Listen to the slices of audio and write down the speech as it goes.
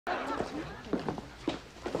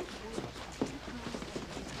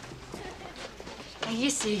You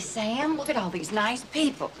see, Sam, look at all these nice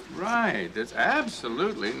people. Right. There's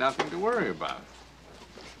absolutely nothing to worry about.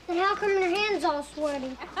 Then how come your hands all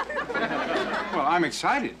sweaty? Well, I'm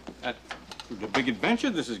excited at the big adventure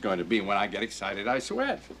this is going to be. When I get excited, I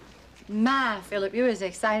sweat. My, Philip, you're as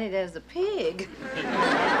excited as a pig. Is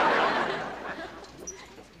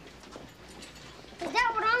that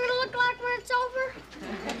what I'm gonna look like when it's over?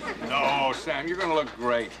 No, Sam, you're going to look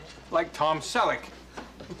great. Like Tom Selleck.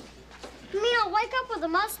 You mean I'll wake up with a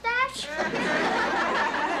mustache?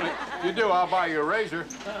 If you do, I'll buy you a razor.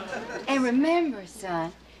 And remember,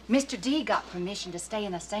 son, Mr. D got permission to stay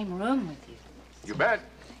in the same room with you. You bet.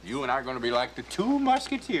 You and I are going to be like the two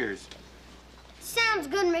musketeers. Sounds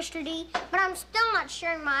good, Mr. D, but I'm still not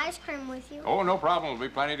sharing my ice cream with you. Oh, no problem. There'll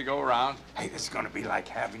be plenty to go around. Hey, this is going to be like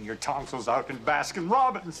having your tonsils out in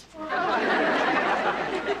Baskin-Robbins.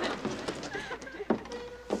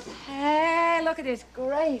 Hey, look at this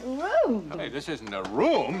great room. Hey, this isn't a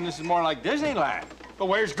room. This is more like Disneyland. But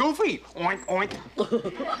where's Goofy? Oink, oink.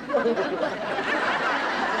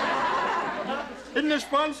 Isn't this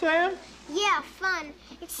fun, Sam? Yeah, fun.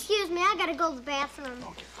 Excuse me, I gotta go to the bathroom.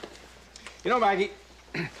 Okay. You know, Maggie,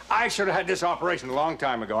 I should have had this operation a long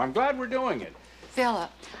time ago. I'm glad we're doing it. Philip,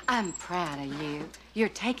 I'm proud of you. You're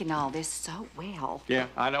taking all this so well. Yeah,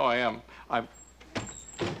 I know I am.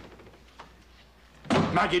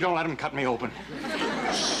 Maggie, don't let him cut me open.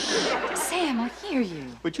 Shh. Sam, I hear you.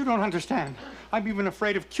 But you don't understand. I'm even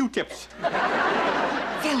afraid of Q-tips.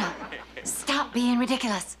 Philip, stop being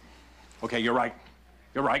ridiculous. Okay, you're right.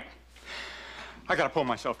 You're right. I gotta pull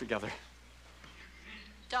myself together.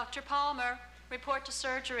 Dr. Palmer, report to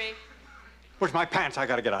surgery. Where's my pants? I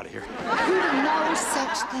gotta get out of here. No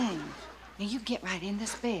such thing. Now, you get right in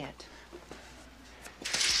this bed.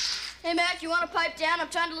 Hey, Mac, you want to pipe down? I'm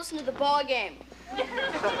trying to listen to the ball game.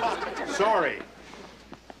 Sorry.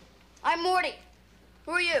 I'm Morty.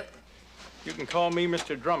 Who are you? You can call me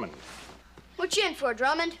Mr. Drummond. What you in for,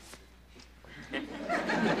 Drummond?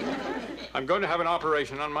 I'm going to have an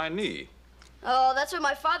operation on my knee. Oh, that's what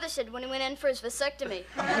my father said when he went in for his vasectomy.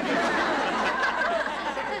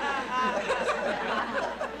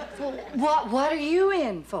 What are you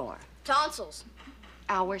in for? Tonsils.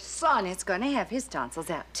 Our son is going to have his tonsils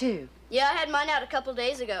out, too. Yeah, I had mine out a couple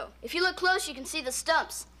days ago. If you look close, you can see the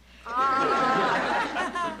stumps.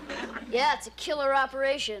 Yeah, it's a killer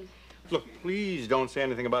operation. Look, please don't say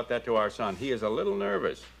anything about that to our son. He is a little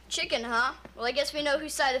nervous. Chicken, huh? Well, I guess we know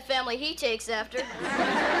whose side of the family he takes after.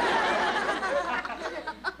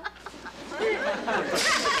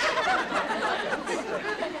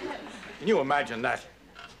 Can you imagine that?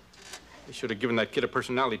 They should have given that kid a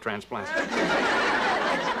personality transplant.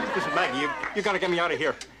 Listen, Maggie, you gotta get me out of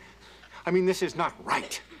here. I mean, this is not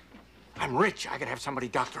right. I'm rich. I could have somebody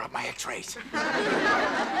doctor up my x-rays.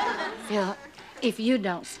 Philip, if you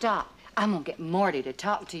don't stop, I'm gonna get Morty to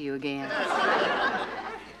talk to you again.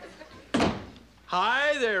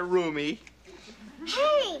 Hi there, roomie.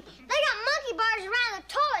 Hey, they got monkey bars around the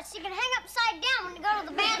toilet so you can hang upside down when you go to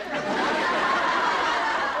the bathroom.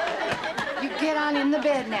 You get on in the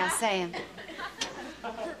bed now, Sam.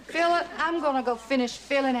 Philip, I'm gonna go finish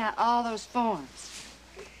filling out all those forms.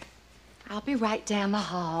 I'll be right down the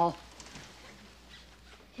hall.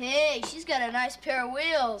 Hey, she's got a nice pair of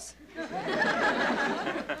wheels.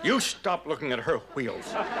 You stop looking at her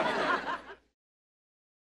wheels.